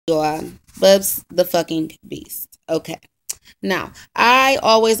You are Bubs the fucking beast. Okay. Now, I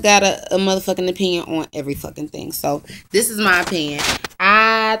always got a motherfucking opinion on every fucking thing. So, this is my opinion.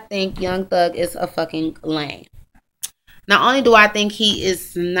 I think Young Thug is a fucking lame. Not only do I think he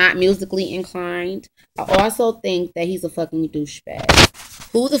is not musically inclined, I also think that he's a fucking douchebag.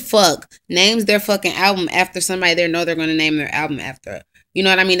 Who the fuck names their fucking album after somebody they know they're gonna name their album after? You know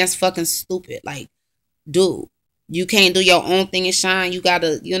what I mean? That's fucking stupid. Like, dude, you can't do your own thing and shine. You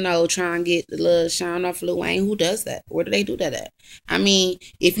gotta, try and get the little shine off Lil Wayne. Who does that? Where do they do that at? I mean,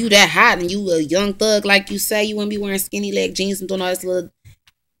 if you that hot and you a young thug like you say, you wouldn't be wearing skinny leg jeans and doing all this little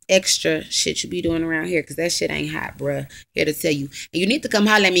extra shit you be doing around here, because that shit ain't hot, bruh. Here to tell you. And you need to come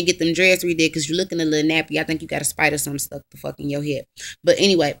holler at me and get them dreads redid, because you're looking a little nappy. I think you got a spider or something stuck the fuck in your head. But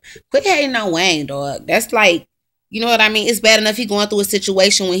anyway, quit hating on Wayne, dog. That's like, you know what I mean? It's bad enough he going through a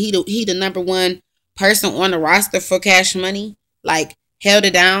situation when he the number one person on the roster for Cash Money. Like, held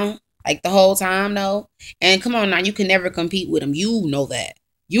it down like the whole time, though. And come on now, you can never compete with him. You know that.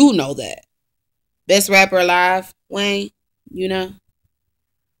 You know that. Best rapper alive, Wayne, you know?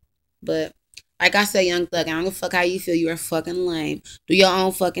 But like I said, Young Thug, I don't give a fuck how you feel. You're fucking lame. Do your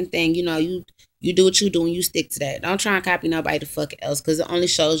own fucking thing. You do what you do and you stick to that. Don't try and copy nobody the fuck else, because it only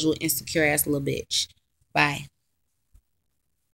shows you an insecure ass little bitch. Bye.